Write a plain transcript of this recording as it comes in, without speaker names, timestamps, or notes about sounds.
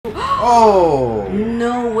Oh!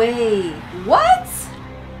 No way. What?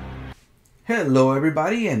 Hello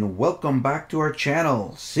everybody and welcome back to our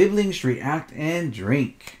channel, Siblings React and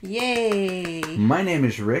Drink. Yay. My name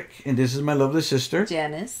is Rick and this is my lovely sister,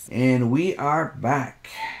 Janice. And we are back.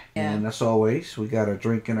 Yeah. And as always, we got a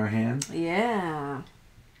drink in our hand. Yeah.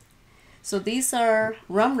 So these are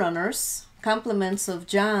Rum Runners, compliments of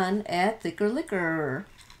John at Thicker Liquor.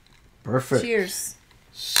 Perfect. Cheers.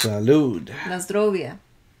 Salud. Na zdrowie.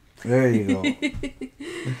 There you go.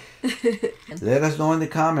 Let us know in the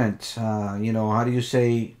comments, how do you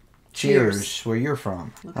say cheers where you're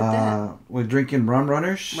from? Look at that. We're drinking Rum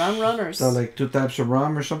Runners. Rum Runners. So like 2 types of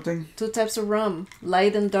rum or something? 2 types of rum,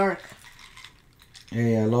 light and dark.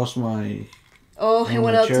 Hey, I lost my... Oh, it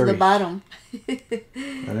went out to the cherries. bottom.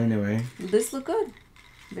 But anyway. This look good.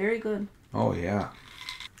 Very good. Oh, yeah.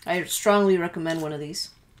 I strongly recommend one of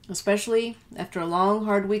these. Especially after a long,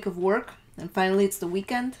 hard week of work. And finally, it's the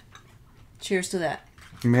weekend. Cheers to that.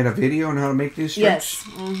 He made a video on how to make these drinks.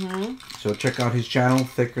 Yes. Mm-hmm. So check out his channel,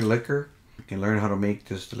 Thicker Liquor. You can learn how to make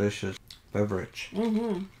this delicious beverage.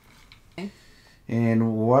 Mm-hmm. Okay.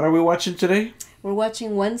 And what are we watching today? We're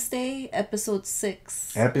watching Wednesday, episode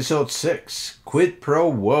 6. Episode 6. Quid Pro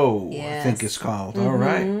Whoa, Yes. I think it's called. All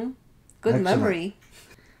right. Good Excellent. memory.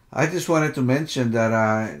 I just wanted to mention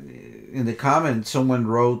that in the comments, someone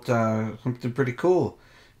wrote something pretty cool.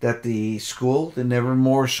 That the school, the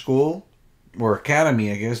Nevermore School, or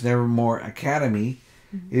Academy, I guess, Nevermore Academy,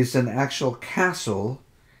 is an actual castle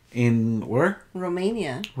in, where?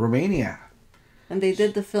 Romania. Romania. And they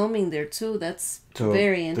did the filming there too. That's So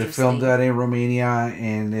very interesting. they filmed that in Romania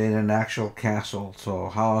and in an actual castle. So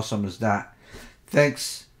how awesome is that?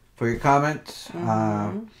 Thanks for your comment.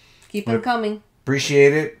 Keep them coming.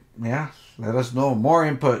 Appreciate it. Yeah, let us know. More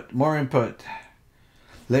input. More input.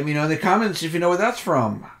 Let me know in the comments if you know where that's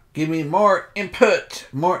from. Give me more input.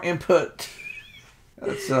 More input.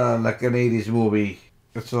 That's like an 80s movie.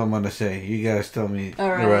 That's all I'm going to say. You guys tell me the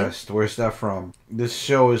rest. Where's that from? This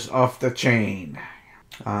show is off the chain.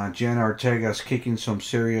 Jenna Ortega is kicking some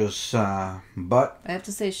serious butt. I have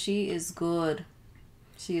to say, she is good.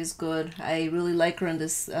 She is good. I really like her in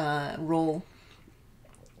this role.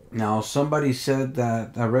 Now, somebody said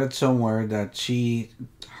that, I read somewhere that she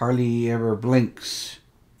hardly ever blinks.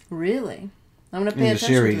 Really? I'm going to pay In the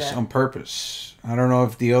attention series to that. on purpose. I don't know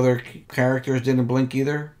if the other characters didn't blink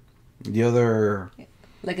either. The other...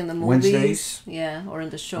 Like in the movies? Wednesdays? Yeah, or in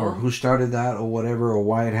the show. Or who started that or whatever, or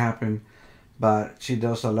why it happened. But she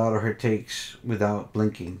does a lot of her takes without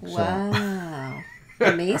blinking. Wow.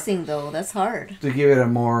 Amazing, though. That's hard. To give it a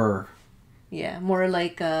more... Yeah, more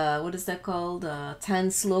like, what is that called?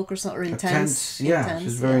 Tense look or something? Or intense? Yeah, intense,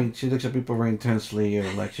 she's very... She looks at people very intensely, or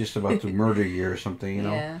like she's about to murder you or something, you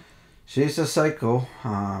know. Yeah. She's a psycho,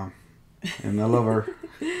 and I love her.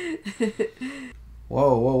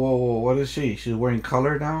 Whoa, whoa, whoa, whoa! What is she? She's wearing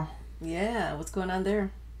color now? Yeah, what's going on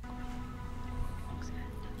there?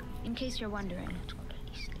 In case you're wondering,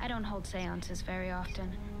 I don't hold seances very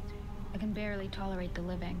often. I can barely tolerate the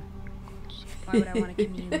living. Why would I want to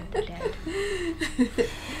commune with the dead?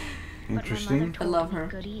 Interesting. I love her.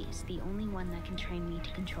 Goody is the only one that can train me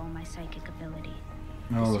to control my psychic ability.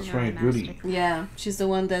 Oh, that's right, Goody. Yeah, she's the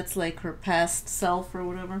one that's like her past self or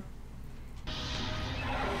whatever.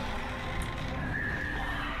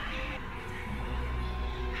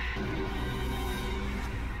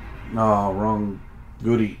 No, wrong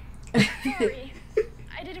Goody. Sorry,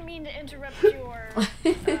 I didn't mean to interrupt your,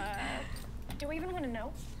 do we even want to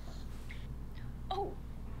know? Oh,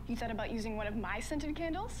 you thought about using one of my scented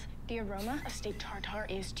candles? The aroma of steak tartare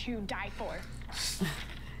is to die for.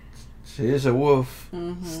 She is a wolf.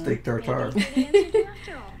 Steak tartare.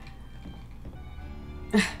 After all.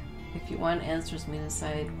 If you want answers, meet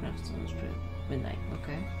inside midnight,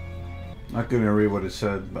 okay? Not gonna read what it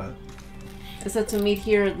said, but It said to meet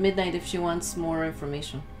here at midnight if she wants more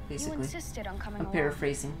information, You basically. insisted on coming I'm along.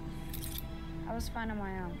 paraphrasing. I was fine on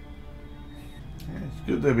my own. yeah, it's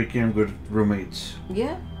good they became good roommates.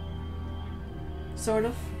 Yeah. Sort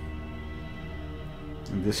of.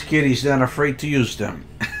 And this kitty's not afraid to use them.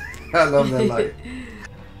 I love that light.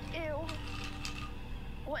 Ew.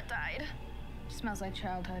 What died? Smells like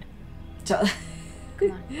childhood. Ch-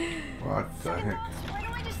 Come on. What the heck? Why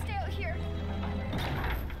don't I just stay out here?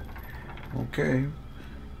 Okay.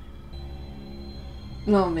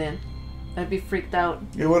 Oh man. I'd be freaked out.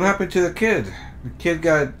 Yeah, what happened to the kid? The kid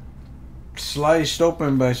got sliced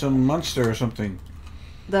open by some monster or something.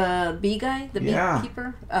 The bee guy? The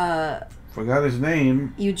beekeeper? Forgot his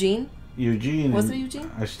name. Eugene? Eugene. Was it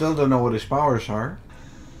Eugene? I still don't know what his powers are.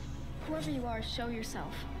 Whoever you are, show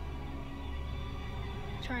yourself.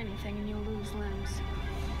 Try anything and you'll lose limbs.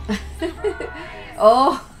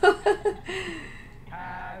 Oh.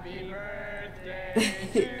 Happy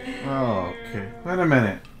birthday. Oh, okay. Wait a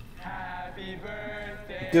minute. Happy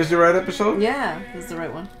birthday. This the right episode? Yeah, this is the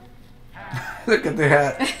right one. Look at the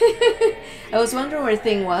hat. I was wondering where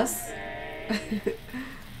Thing was.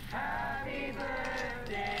 Happy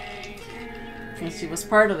birthday to And she was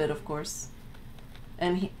part of it, of course.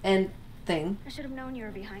 And Thing. I should have known you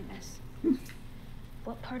were behind this.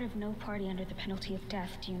 What part of no party under the penalty of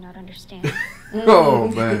death do you not understand? Oh,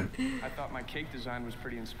 man. I thought my cake design was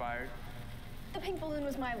pretty inspired. The pink balloon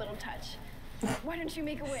was my little touch. Why don't you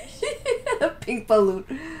make a wish? Pink balloon.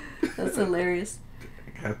 That's hilarious.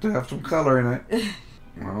 Have to have some color in it.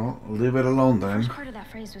 Well, leave it alone The then. first part of that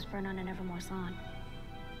phrase was burned on an Evermore's lawn.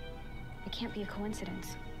 It can't be a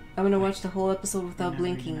coincidence. I'm gonna watch the whole episode without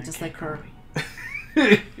blinking, just like her.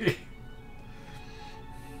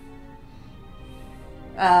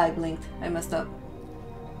 Ah, I blinked. I messed up.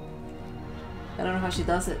 I don't know how she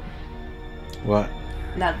does it. What?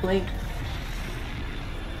 Not blink.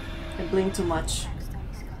 I blink too much.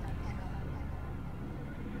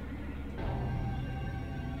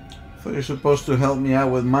 I thought you're supposed to help me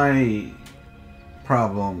out with my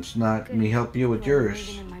problems, not me help you with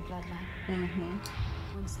yours. In my bloodline. Mm-hmm.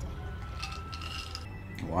 Wednesday.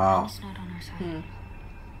 Wow. It's not on our side.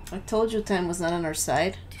 I told you time was not on our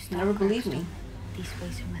side. You never believed me. These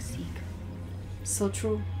ways we must seek. So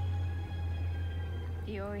true.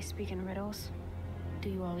 Do you always speak in riddles? Do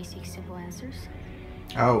you always seek simple answers?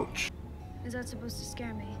 Ouch. Is that supposed to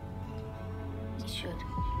scare me? It should.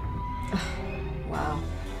 Wow.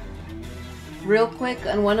 Real quick,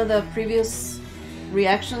 on one of the previous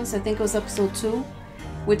reactions, I think it was episode 2,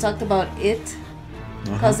 we talked about It,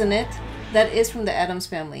 Cousin It. That is from the Addams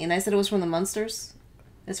Family. And I said it was from the Munsters.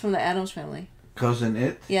 It's from the Addams Family. Cousin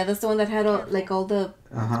It? Yeah, that's the one that had all, like all the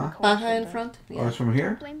Uh-huh. paja in front. Oh, Yeah. it's from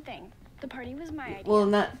here? Blame thing. The party was my idea. Well,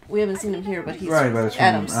 not, we haven't seen him here, but he's Right, but it's from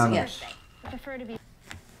Addams. Addams. Yeah. I prefer to be.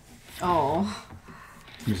 Oh.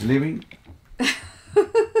 He's leaving?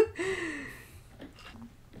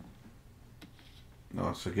 No,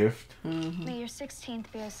 it's a gift. May your 16th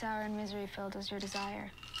be as sour and misery-filled as your desire,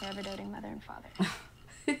 your ever-doting mother and father.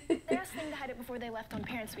 They asked them to hide it before they left on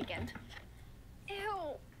Parents' Weekend. Ew,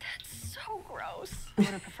 that's so gross. I would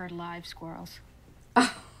have preferred live squirrels.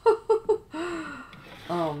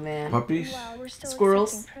 Oh, man. Puppies? Wow, we're still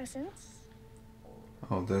Squirrels. accepting presents.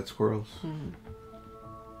 Oh, dead squirrels.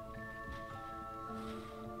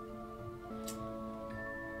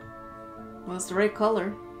 Well, it's the right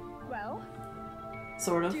color. Well,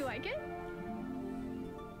 Sort of. do you like it?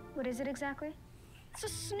 What is it exactly? It's a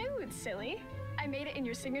snood, silly. I made it in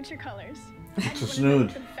your signature colors. It's a And you wanna know snood.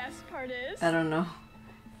 what the best part is? I don't know.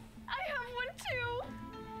 I have one too.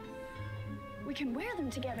 We can wear them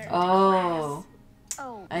together. to Oh.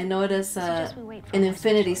 Oh, I know it as suggest we wait for an a more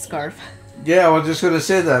infinity special scarf. Yeah, I was just gonna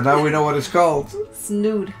say that. Now we know what it's called.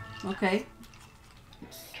 Snood. Okay.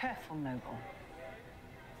 Careful, noble.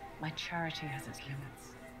 My charity has its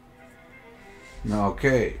limits.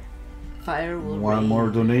 Okay. Fire will Want rain. more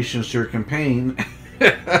donations to your campaign? Do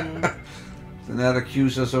not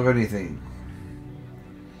accuse us of anything.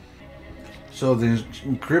 So the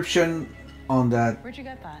encryption on that Where'd you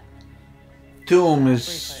get that? tomb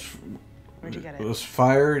is Where'd you get it? was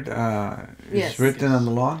fired. Yes. It's written on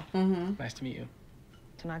the law. Mm-hmm. Nice to meet you.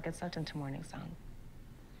 To not get sucked into morning sun.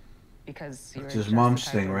 Because you're It's his just mom's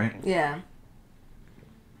the type thing, of right? working. Yeah.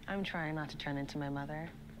 I'm trying not to turn into my mother.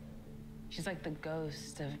 She's like the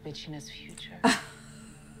ghost of bitchiness future.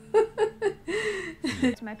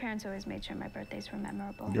 So my parents always made sure my birthdays were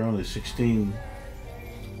memorable. You're only 16.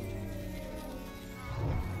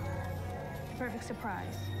 The perfect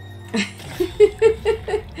surprise.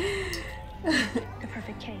 The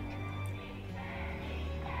perfect cake.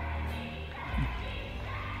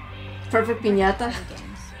 Perfect piñata. The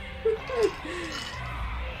games.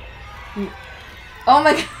 Oh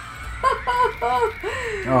my god.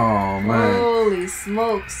 Oh man. Holy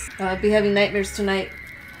smokes. I'll be having nightmares tonight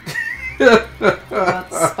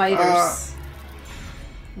about spiders.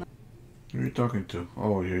 Who are you talking to?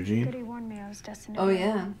 Oh, Eugene. Goody warned me I was destined to Oh marry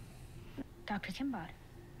yeah. Dr. Kimbod.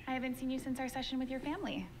 I haven't seen you since our session with your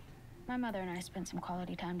family. My mother and I spent some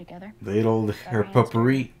quality time together. They ate all her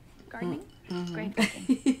potpourri. Gardening? Great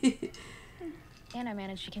cooking. And I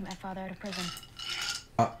managed to keep my father out of prison.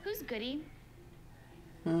 Who's Goody?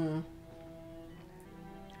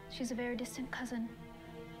 She's a very distant cousin.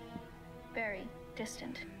 Very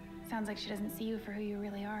distant. Sounds like she doesn't see you for who you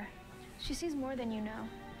really are. She sees more than you know.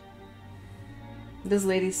 This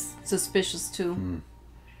lady's suspicious too.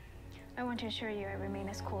 I want to assure you I remain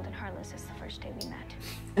as cold and heartless as the first day we met.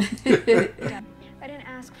 I didn't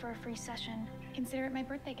ask for a free session. Consider it my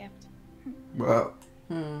birthday gift. Well,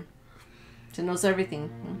 She knows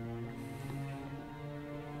everything.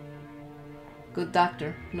 Good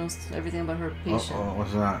doctor. Knows everything about her patient. uh-oh,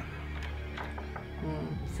 what's that?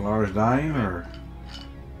 Flowers dying or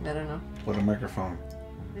I don't know. what a microphone?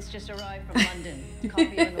 This just arrived from London.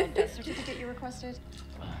 Copy of an old death certificate you requested?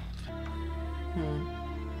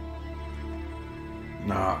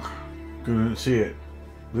 Nah, couldn't see it.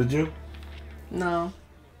 Did you? No.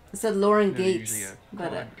 It said Lauren You're Gates. usually a But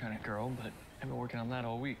quiet kind of girl, but I've been working on that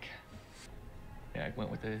all week. Yeah, I went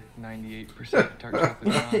with the 98% dark chocolate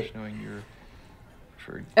ganache, knowing your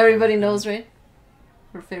preferred. everybody knows, right?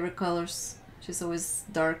 Her favorite colors. She's always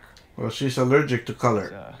dark. Well, she's allergic to color.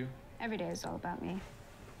 Every day is all about me.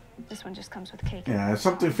 This one just comes with cake. Yeah, there's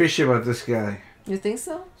something fishy about this guy. You think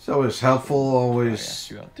so? He's always helpful,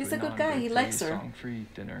 always. He's a good guy. He likes her. Song-free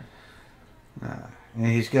dinner. And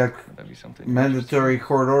he's got That'd be something. mandatory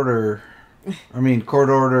court order. Court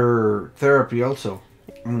order therapy also.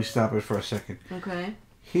 Let me stop it for a second. Okay.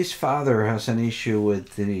 His father has an issue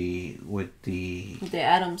with the The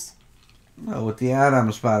Addams.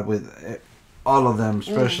 Addams, but with all of them,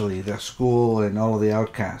 especially the school and all of the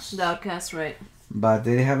outcasts. The outcast, right. But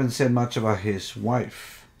they haven't said much about his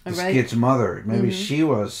wife, this Right. kid's mother. Maybe she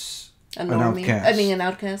was A an normie. outcast. I mean, an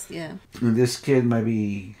outcast, yeah. And this kid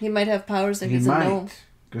maybe He might have powers that he he doesn't know. might,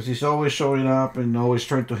 because he's always showing up and always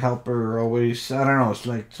trying to help her. Always, I don't know. It's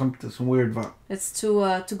like some weird. It's too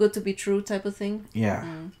good to be true type of thing. Yeah.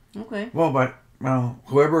 Okay. Well, but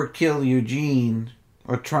whoever killed Eugene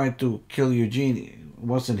or tried to kill Eugene, it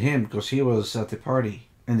wasn't him because he was at the party,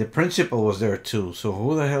 and the principal was there too. So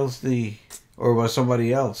who the hell's or was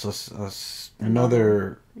somebody else?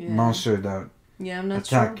 Another monster that Yeah, I'm not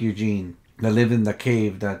attacked sure. Eugene, that lived in the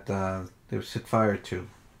cave that they set fire to.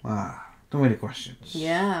 Too many questions.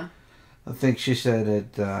 Yeah. I think she said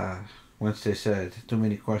it. Wednesday said, "Too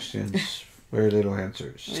many questions, very little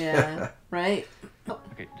answers." Yeah. Right.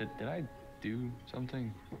 Okay, did I do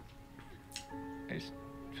something? I just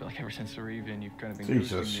feel like ever since the Raven, you've kind of been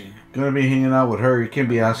Jesus, ghosting me. gonna be hanging out with her. You can't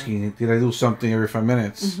be asking, "Did I do something?" every 5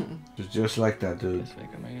 minutes. It's just like that, dude. That's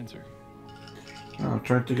like my answer. No, I'm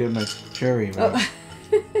trying to get my cherry, man.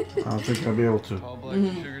 I don't think I'll be able to. All black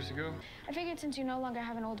sugars to go. I figured since you no longer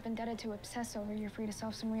have an old vendetta to obsess over, you're free to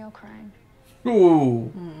solve some real crime.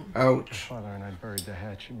 Ooh, ouch. Father and I buried the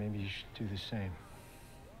hatchet. Maybe you should do the same.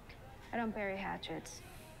 I don't bury hatchets.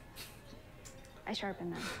 I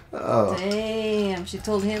sharpen them. Oh, Damn, she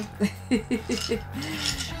told him.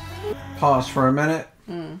 pause for a minute.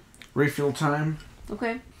 Refill time.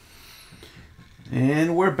 Okay.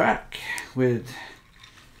 And we're back with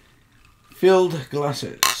filled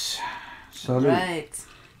glasses. Salud. Right.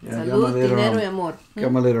 Yeah, got my Salud, little, dinero y amor.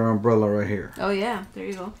 got my little umbrella right here. Oh, yeah. There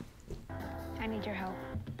you go. I need your help.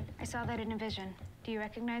 I saw that in a vision. Do you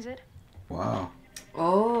recognize it? Wow.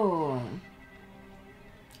 Oh.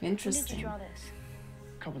 When did you Interesting. draw this?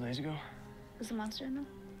 A couple days ago. Was the monster in them?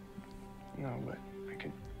 No, but I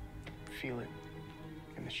could feel it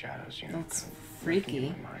in the shadows, you know. That's kind of freaky.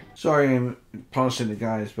 in my mind. Sorry I'm pausing it,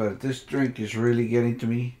 guys, but this drink is really getting to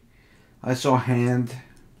me. I saw a hand,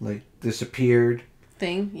 like, disappeared.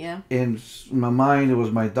 Thing, yeah. In my mind, it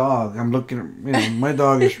was my dog. I'm looking, my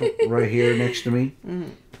dog is right here next to me.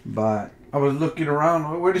 But I was looking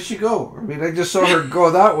around. Where did she go? I mean, I just saw her go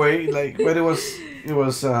that way, like, but it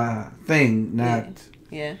was a thing, not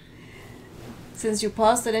Yeah. Since you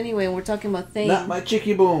paused it anyway, and we're talking about things. not my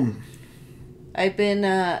chicky boom. I've been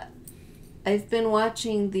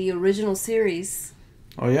watching the original series.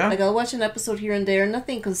 Oh yeah. Like I'll watch an episode here and there,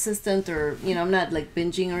 nothing consistent or I'm not like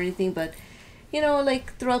binging or anything, but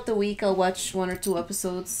like throughout the week I'll watch 1 or 2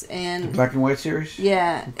 episodes and Black and white series.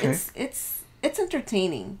 yeah, Okay. it's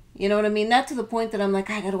entertaining. You know what I mean? Not to the point that I'm like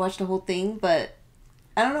I gotta watch the whole thing, but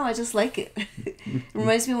I don't know, I just like it. It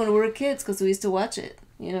reminds me when we were kids because we used to watch it.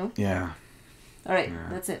 Yeah. All right, Yeah.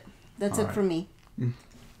 that's it. That's All it right. for me.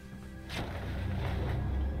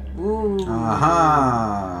 Ooh.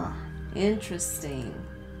 Aha. Interesting.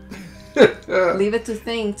 Leave it to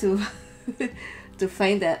think to to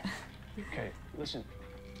find that. Okay, listen.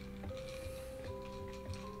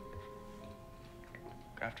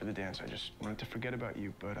 After the dance, I just wanted to forget about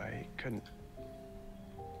you, but I couldn't.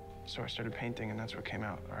 So I started painting, and that's what came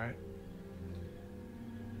out, all right?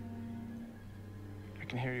 I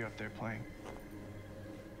can hear you up there playing.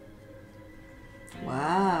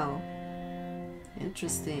 Wow.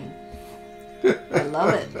 Interesting. I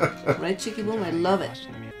love it. Right, Chicky Boom? I love it. Lost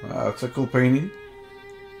in the music. Wow, it's a cool painting.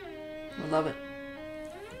 I love it.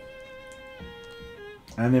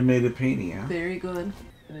 Animated painting, huh? Very good.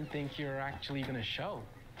 Didn't think you were actually gonna show.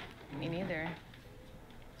 Me neither.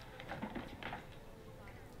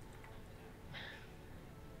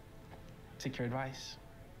 take your advice.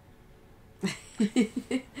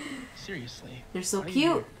 Seriously. They're so What do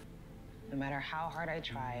you cute. do? No matter how hard I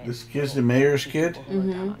try, This kid's the mayor's kid? people who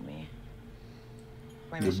look down on me.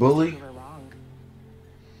 My The mission is to bully? prove her wrong.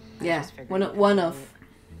 I Yeah, just figured one it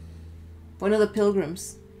of the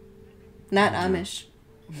pilgrims. Not Amish.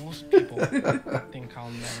 Most people think I'll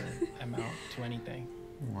never amount to anything.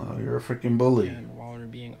 Well, you're a freaking bully. And while we're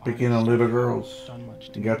being Picking on honest, little I've girls. done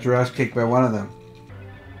much to You got your ass kicked by one of them.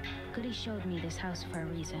 Goody showed me this house for a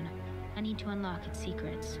reason. I need to unlock its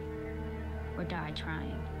secrets. Or die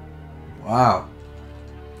trying. Wow.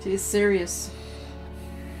 She's serious.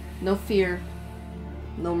 No fear.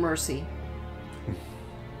 No mercy.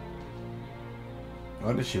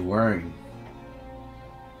 What is she wearing?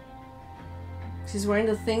 She's wearing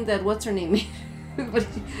the thing that what's her name? But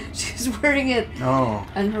she's wearing it Oh.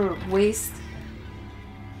 on her waist.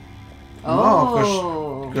 No,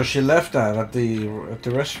 Oh. because she left that at the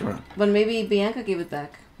restaurant. But maybe Bianca gave it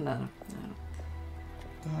back. No.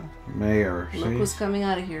 Mayor. Look See? who's coming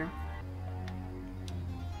out of here.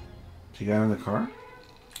 She got in the car?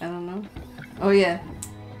 I don't know. Oh yeah.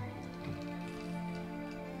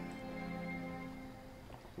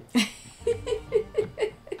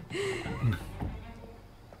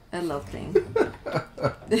 I love things.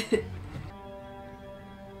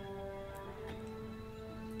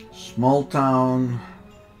 Small town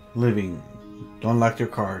living. Don't like their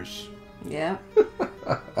cars. Yeah.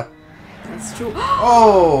 That's true.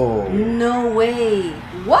 Oh! No way.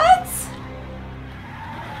 What?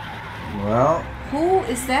 Well, Who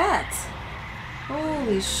is that?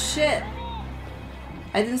 Holy shit.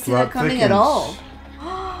 I didn't see Plot that coming at thickens. all.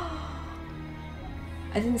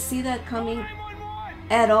 I didn't see that coming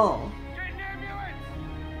at all.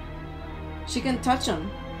 She can touch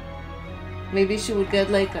him. Maybe she would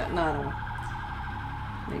get like a... No.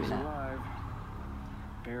 Maybe not. Alive.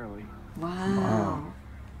 Barely. Wow.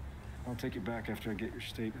 I'll take you back after I get your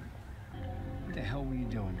statement. What the hell were you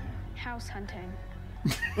doing there? House hunting.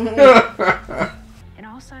 And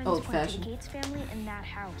all signs Old point to the fashioned. Gates family in that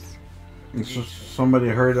house. somebody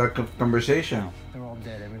heard that conversation. They're all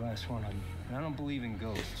dead, every last one of them. And I don't believe in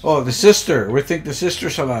ghosts. Oh, the sister. We think the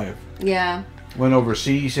sister's alive. Yeah. Went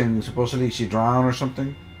overseas and supposedly she drowned or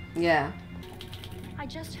something. Yeah. I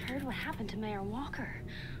just heard what happened to Mayor Walker.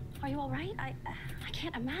 Are you all right? I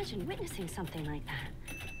can't imagine witnessing something like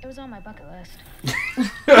that. It was on my bucket list.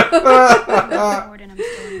 Warden, I'm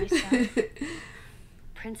still in my cell.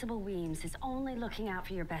 Principal Weems is only looking out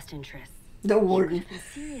for your best interests. The warden. You could have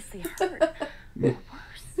been seriously hurt. Or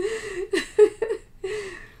worse.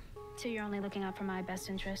 So you're only looking out for my best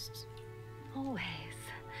interests? Always.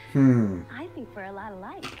 Hmm. I think we're a lot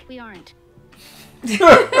alike. We aren't.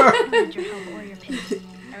 I don't need your help or your pity.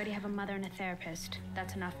 I already have a mother and a therapist.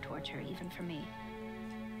 That's enough torture, even for me.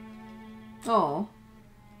 Oh.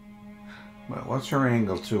 Well, what's her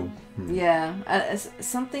angle too? Hmm. Yeah.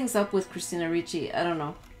 Something's up with Christina Ricci. I don't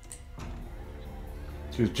know.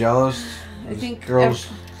 She was jealous. I think girls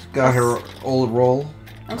got her old role.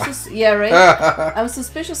 Yeah, right? I'm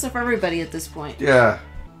suspicious of everybody at this point. Yeah.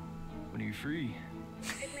 When are you free?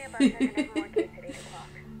 Pick me up after the next market at 8 o'clock.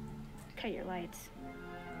 Cut your lights.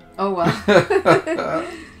 Oh, wow.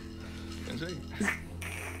 Wednesday?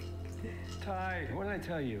 Ty, what did I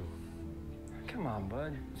tell you? Come on,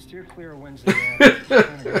 bud. Steer clear of Wednesday Addams. That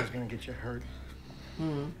kind of guy's gonna get you hurt.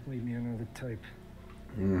 Leave me another type.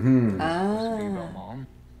 Mm-hmm. Supposed to be about Mom?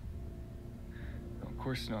 No, of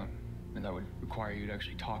course not. And that would require you to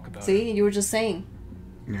actually talk about it. See, you were just saying.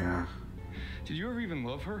 Yeah. Did you ever even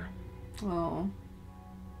love her? Oh.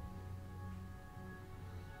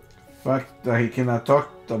 Fact that he cannot talk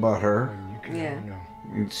about her. When you can Yeah. never know.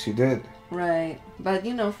 And she did. Right. But,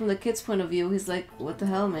 you know, from the kid's point of view, he's like, what the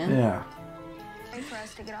hell, man? Yeah. Wait for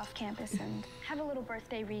us to get off campus and have a little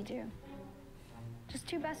birthday redo. Just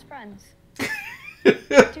two best friends.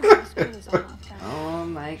 Too bad school is on lockdown. Oh,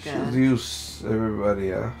 my God. Seduce everybody,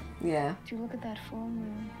 yeah. Yeah. Do look at that full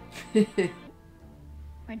moon.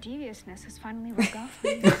 My deviousness has finally rubbed off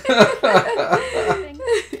on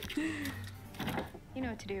you. You know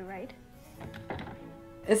what to do, right?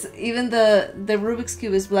 It's even the Rubik's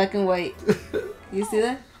Cube is black and white. You see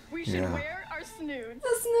that? We should Yeah. wear our snoods.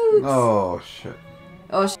 The snoots. Oh, shit.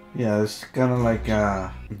 Oh, Yeah, it's kind of like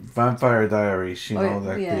Vampire Diaries, you Oh, know,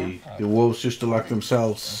 that yeah. the wolves used to lock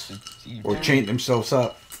themselves or chain themselves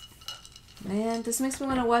up. man, this makes me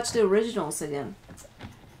want to watch the originals again.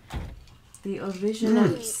 The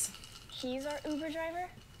originals. He's our Uber driver?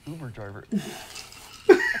 Uber driver.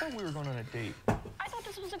 I thought we were going on a date. I thought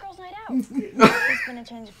this was a girls' night out. There's been a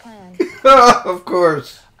change of plans. Of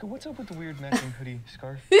course. Okay, what's up with the weird matching hoodie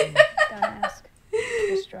scarf? Don't ask.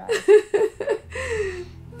 Just drive.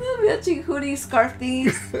 Matching hoodie scarf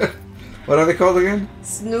thingies. What are they called again?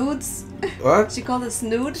 Snoods. What? She called it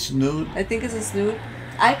snood. Snood. I think it's a snood.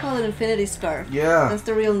 I call it infinity scarf. Yeah. That's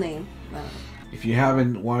the real name. If you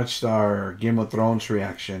haven't watched our Game of Thrones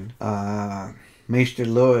reaction, Maester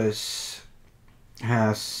Lewis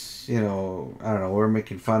has, you know, I don't know, we're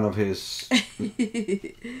making fun of his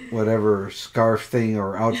whatever scarf thing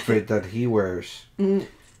or outfit that he wears. Mm.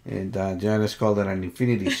 And Janice called it an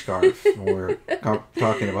infinity scarf. We're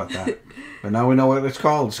talking about that. But now we know what it's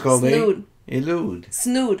called. It's called Snood. Elude.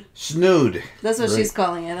 Snood. Snood. That's what she's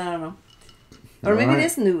calling it. I don't know. Or maybe it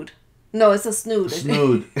is nude. No, it's a snood.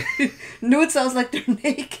 Snood. Nude sounds like they're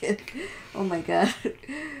naked. Oh my god. Okay.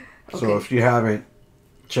 So if you haven't,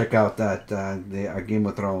 check out that the Game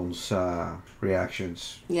of Thrones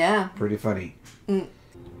reactions. Yeah. Pretty funny. Mm.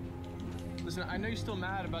 Listen, I know you're still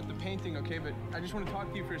mad about the painting, okay? But I just want to talk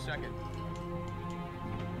to you for a second.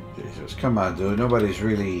 Jesus, come on, dude. Nobody's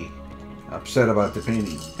really upset about the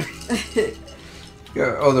painting.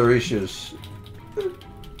 Got other issues.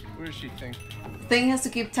 What does she think? Thing has to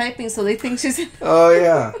keep typing, so they think she's. Oh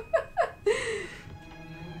yeah.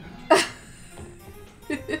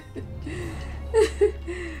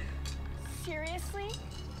 Seriously?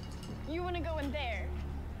 You want to go in there?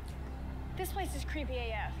 This place is creepy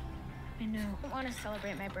AF. I know. I want to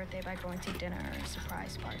celebrate my birthday by going to dinner or a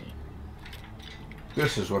surprise party.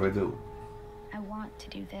 This is what I do. I want to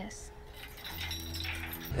do this.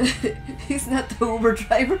 He's not the Uber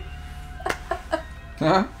driver.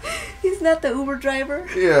 Huh? He's not the Uber driver.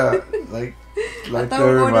 Yeah, like I thought we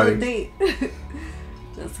were going on a everybody. date.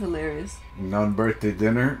 That's hilarious. Non-birthday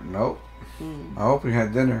dinner? Nope. Mm. I hope we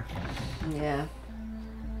had dinner. Yeah.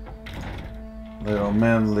 Little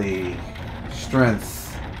manly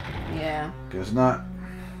strength. Yeah. Cause not.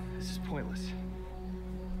 This is pointless.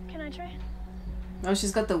 Can I try? Oh,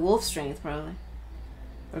 she's got the wolf strength, probably.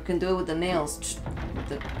 Or can do it with the nails. With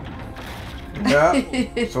the...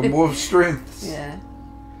 Yeah, some wolf strength. Yeah.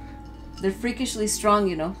 They're freakishly strong,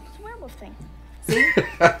 you know. It's a werewolf thing. See?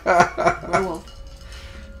 Werewolf.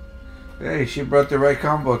 Hey, she brought the right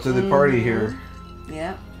combo to the party here.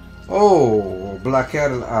 Yeah. Oh, black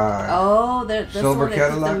Cadillac. Oh, that's Silver the one that put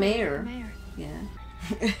Cadillac? the mayor. Yeah.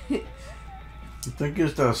 I think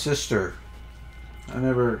it's the sister. They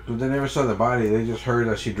never saw the body. They just heard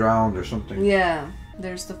that she drowned or something. Yeah.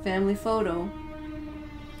 There's the family photo.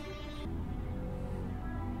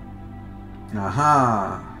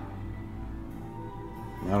 Aha.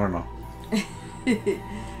 I don't know.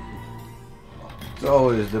 It's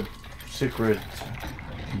always the secret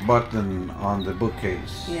button on the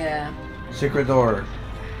bookcase. Yeah. Secret door.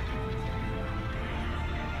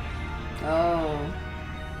 Oh.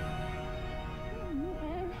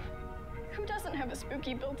 Who doesn't have a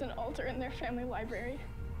spooky built-in altar in their family library?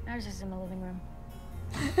 Ours is in the living room.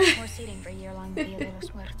 More seating for a year-long Dia de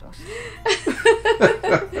los Muertos.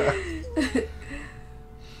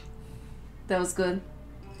 That was good.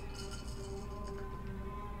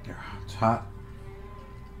 Yeah, it's hot.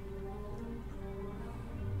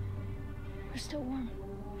 We're still warm.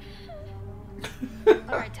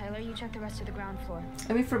 All right, Tyler, you check the rest of the ground floor.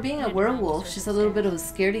 I mean, for being a werewolf, she's a little bit of a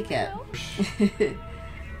scaredy cat.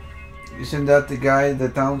 Isn't that the guy the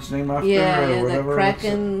town's named after? Yeah, or yeah, whatever? the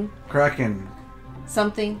Kraken. Kraken.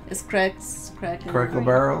 Something. It's Kraken. Crackle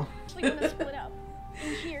Barrel. Actually gonna split up.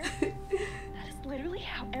 And here, that is literally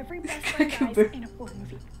how every best friend Cracker dies Barrel. in a horror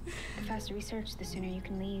movie. The faster we search, the sooner you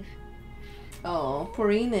can leave. Oh,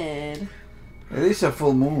 poor Enid. It is a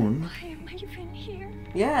full moon. Why am I even here?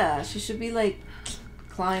 Yeah, she should be like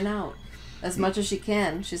clawing out as much as she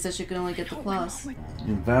can. She said she could only get the claws.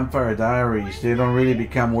 In Vampire Diaries, they don't really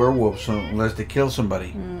become werewolves unless they kill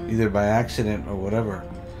somebody, either by accident or whatever.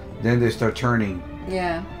 Then they start turning.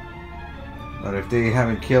 Yeah. But if they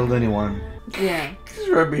haven't killed anyone, Yeah. he's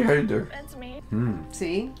right behind her. That's me.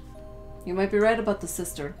 See? You might be right about the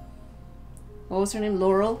sister. What was her name?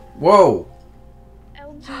 Laurel? Whoa!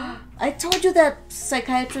 LG. I told you that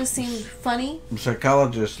psychiatrist seemed funny. The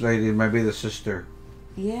psychologist lady might be the sister.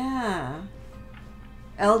 Yeah.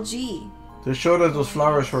 LG. They showed us those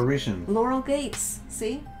flowers for a reason. Laurel Gates.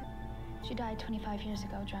 See? She died 25 years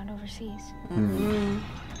ago, drowned overseas. Mm-hmm.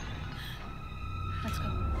 Let's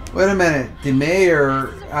go. Wait a minute. The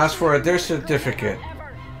mayor asked for a death certificate.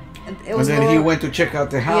 It was And then he Laurel- went to check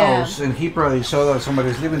out the house, and he probably saw that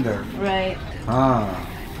somebody's living there. Right. Ah.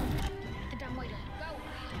 The dumb waiter. Go.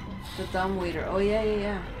 The dumb waiter. Oh,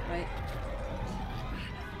 yeah. Right.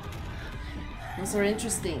 Those are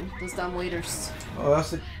interesting. Those dumb waiters. Oh,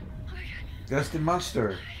 that's the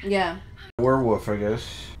monster. Yeah. Werewolf, I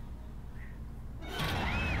guess.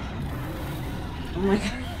 my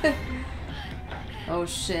god. Oh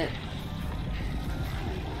shit.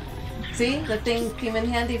 See? That thing came in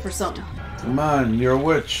handy for something. Come on, you're a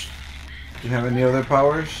witch. Do you have any other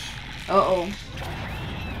powers? Uh-oh.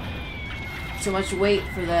 So much weight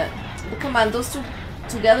for that. But come on, those two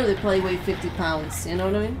together, they probably weigh 50 pounds. You know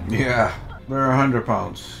what I mean? Yeah, they're 100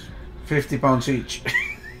 pounds. 50 pounds each.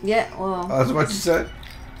 Yeah, well... That's what you said?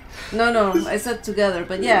 No, I said together,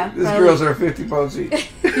 but yeah. These girls are 50 pounds each.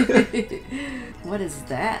 What is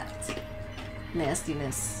that?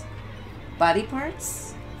 Nastiness. Body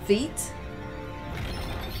parts? Feet?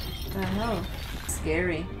 What the hell?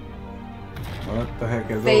 Scary. What the heck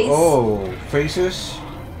is Face. those? Oh, faces?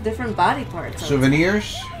 Different body parts.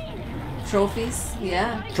 Souvenirs? Trophies?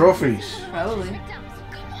 Yeah. Trophies. Probably.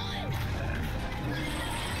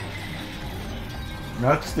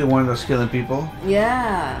 That's the one that's killing people.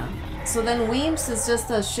 Yeah. So then Weems is just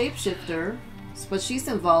a shapeshifter, but she's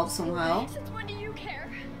involved somehow. Since when do you care?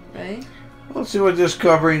 Right? Well, she was just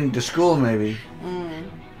covering the school, maybe.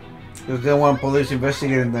 Because they want police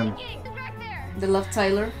investigating them. They love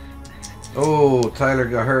Tyler. Oh, Tyler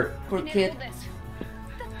got hurt. Poor kid. The thing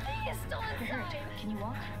is still inside. Can you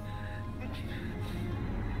walk?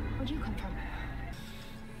 Where'd you come from?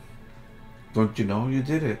 Don't you know you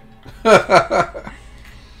did it?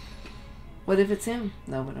 What if it's him?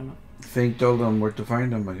 No, we don't know. Fink told them where to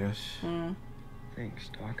find him, I guess. Thanks,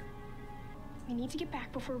 Doc. We need to get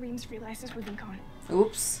back before Reams realizes we've been gone.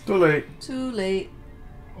 Oops. Too late. Too late.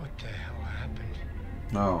 What the hell happened?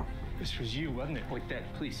 No. This was you, wasn't it? Wait, Dad,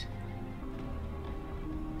 please.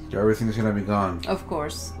 Everything's gonna be gone. Of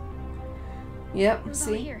course. Yep, It was all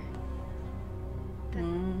see? here.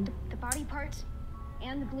 The body parts,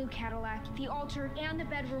 and the blue Cadillac, the altar, and the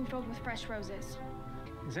bedroom filled with fresh roses.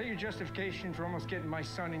 Is that your justification for almost getting my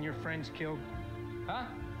son and your friends killed? Huh?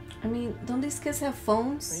 I mean, don't these kids have Now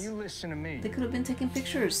phones? you listen to me. They could have been taking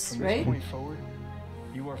pictures, From this right? point forward,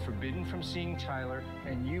 you are forbidden from seeing Tyler,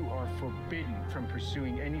 and you are forbidden from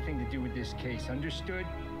pursuing anything to do with this case. Understood?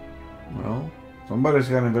 Well, somebody's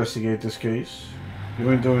gotta investigate this case.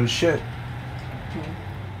 You ain't doing shit.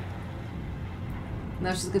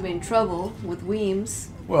 Now she's gonna be in trouble with Weems.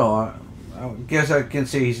 Well, I guess I can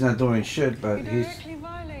say he's not doing shit, but He he's... directly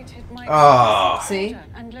violated my Ah. See?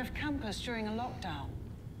 and left campus during a lockdown.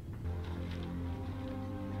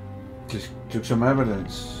 Just took some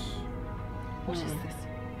evidence. What is this?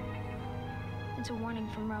 It's a warning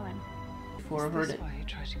from Rowan. Before I heard That's it. why he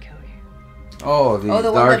tried to kill you. Oh, the, Oh,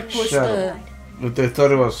 the one dark that pushed shadow. the... They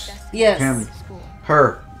thought it was Yes. him. School.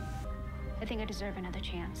 Her. I think I deserve another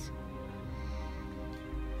chance.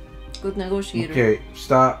 Good negotiator. Okay,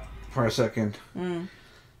 stop for a second.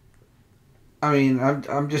 I mean,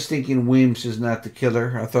 I'm just thinking Weems is not the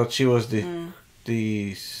killer. I thought she was the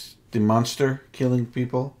monster killing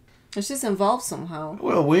people. And she's involved somehow.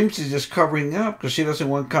 Well, Weems is just covering up because she doesn't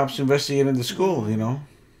want cops investigating the school, you know.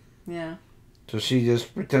 Yeah. So she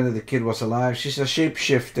just pretended the kid was alive. She's a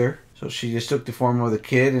shapeshifter. So she just took the form of the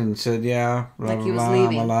kid and said, yeah, blah, Like blah, he was blah,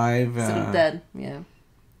 leaving. I'm alive. Instead of dead. Yeah.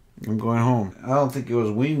 I'm going home. I don't think it was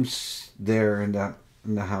Weems there in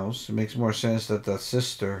the house. It makes more sense that the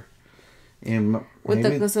sister, With maybe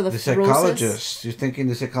because of the psychologist. roses? You're thinking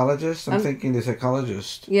the psychologist? I'm thinking the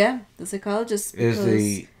psychologist Yeah, the psychologist. is Because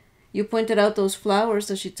the you pointed out those flowers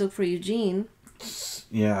that she took for Eugene.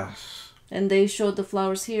 yes. And they showed the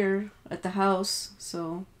flowers here at the house.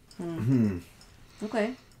 So,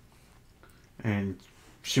 okay. And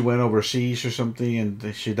she went overseas or something,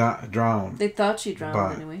 and she drowned. They thought she drowned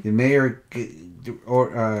But anyway. the mayor,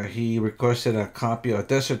 he requested a copy of a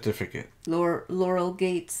death certificate. Laurel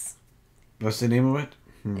Gates. What's the name of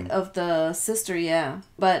it? Of the sister, yeah.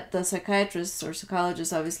 But the psychiatrist or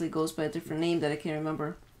psychologist obviously goes by a different name that I can't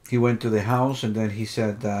remember. He went to the house, and then he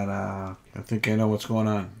said that, I think I know what's going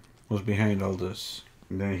on. What's behind all this.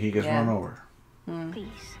 And then he gets run over. Please.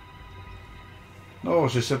 No,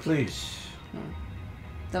 she said please.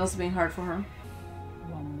 That was being hard for her.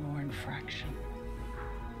 One more infraction.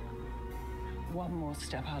 One more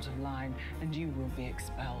step out of line, and you will be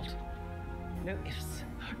expelled. No ifs,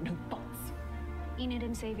 no buts. Enid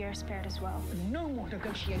and Xavier are spared as well. No more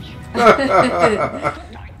negotiations.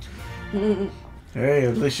 Good night. Hey,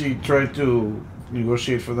 at least she tried to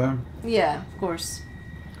negotiate for them. Yeah, of course.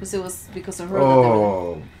 Because it was because of her that they were...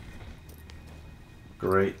 Oh.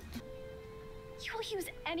 Great. You will use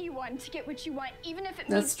anyone to get what you want, even if it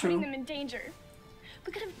That's means putting true. them in danger.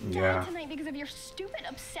 We could have died Yeah. tonight because of your stupid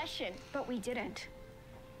obsession. But we didn't.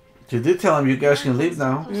 She did tell him, you guys can leave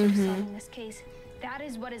now. Closer to solving this case. That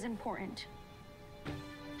is what is important.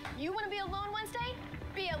 You want to be alone Wednesday?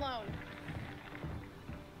 Be alone.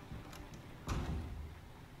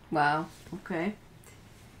 Wow, okay.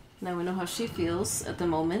 Now we know how she feels at the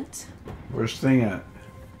moment. Where's Thing at?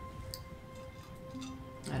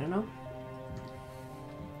 I don't know.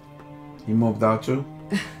 He moved out too?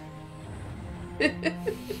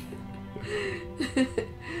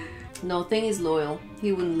 No, Thing is loyal.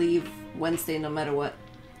 He wouldn't leave Wednesday no matter what.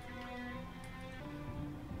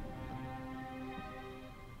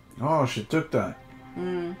 Oh, she took that.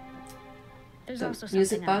 There's The also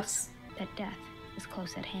music something box. else. That death is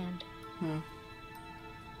close at hand.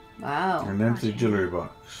 Wow. An empty jewelry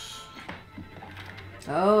box.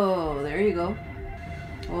 Oh, there you go.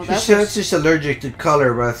 Well, She that's says she's allergic to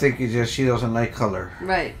color, but I think it's just she doesn't like color.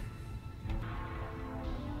 right.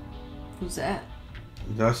 Who's that?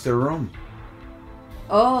 That's their room.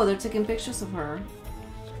 Oh, they're taking pictures of her.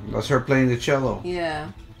 That's her playing the cello.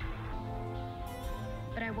 Yeah.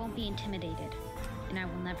 But I won't be intimidated, and I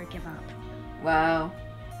will never give up. Wow.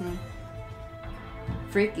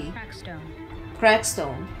 Freaky. Crackstone,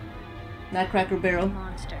 Crackstone. Not Cracker a Barrel.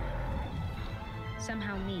 monster.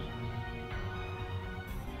 Somehow me.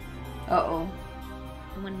 Uh-oh.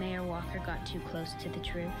 And when Mayor Walker got too close to the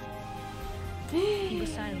truth, he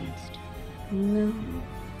was silenced. No.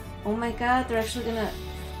 Oh my god, they're actually gonna...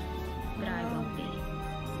 But I won't be.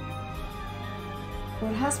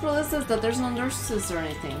 What hospital is this that there's no nurses or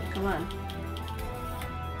anything? Come on.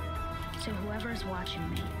 So whoever's watching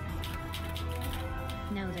me,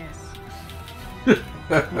 know this.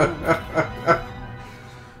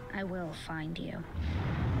 I will find you.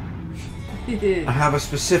 I have a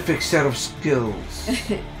specific set of skills.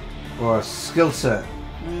 Or a skill set.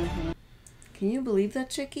 Can you believe that,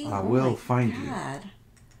 Chickie? I Oh will my find you. God.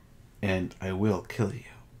 And I will kill you.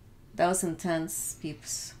 That was intense,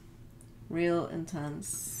 peeps. Real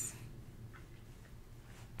intense.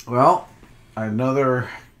 Well, another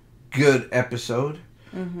good episode.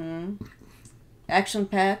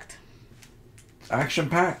 Action-packed.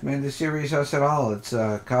 Action-packed, man. The series has it all. It's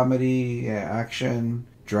comedy, action,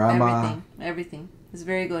 drama. Everything. It's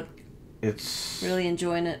very good. It's... Really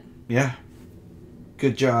enjoying it. Yeah.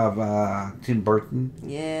 Good job, Tim Burton.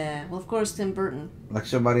 Yeah. Well, of course, Tim Burton. Like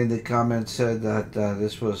somebody in the comments said that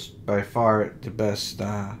this was by far the best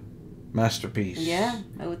masterpiece. Yeah,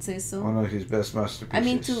 I would say so. One of his best masterpieces. I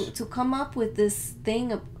mean, to come up with this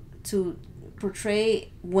thing to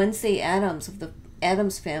portray Wednesday Addams of the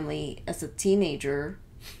Addams family as a teenager,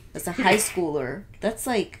 as a high schooler, that's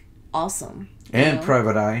like awesome. And know?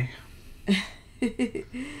 Private Eye.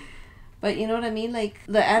 But you know what I mean? Like,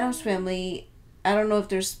 the Addams family, I don't know if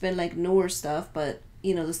there's been like newer stuff, but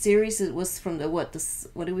you know, the series was from the what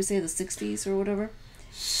do we say, the 60s or whatever?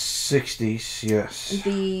 60s, yes.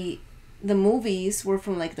 The movies were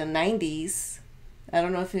from like the 90s. I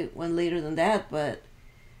don't know if it went later than that, but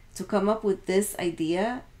to come up with this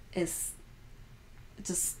idea is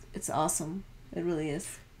just, it's awesome. It really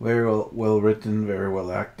is. Very well written, very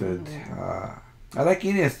well acted. I like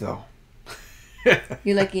Enid though.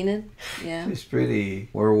 You like Enid? Yeah. She's pretty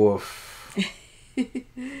werewolf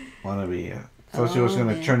wannabe. Thought she was going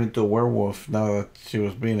to turn into a werewolf now that she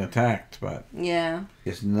was being attacked, but yeah,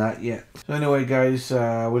 it's not yet. So anyway, guys,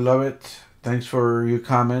 we love it. Thanks for your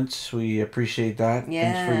comments. We appreciate that.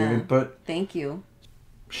 Yeah. Thanks for your input. Thank you.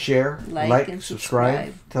 Share, Like and and subscribe.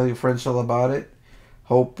 subscribe. Tell your friends all about it.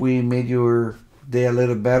 Hope we made your day a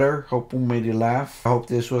little better. Hope we made you laugh. I hope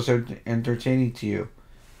this was entertaining to you.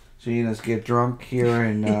 So you let's get drunk here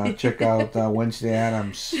and check out Wednesday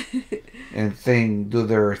Addams and Thing do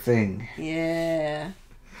their thing. Yeah.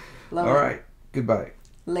 Love All it. right. Goodbye.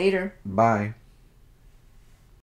 Later. Bye.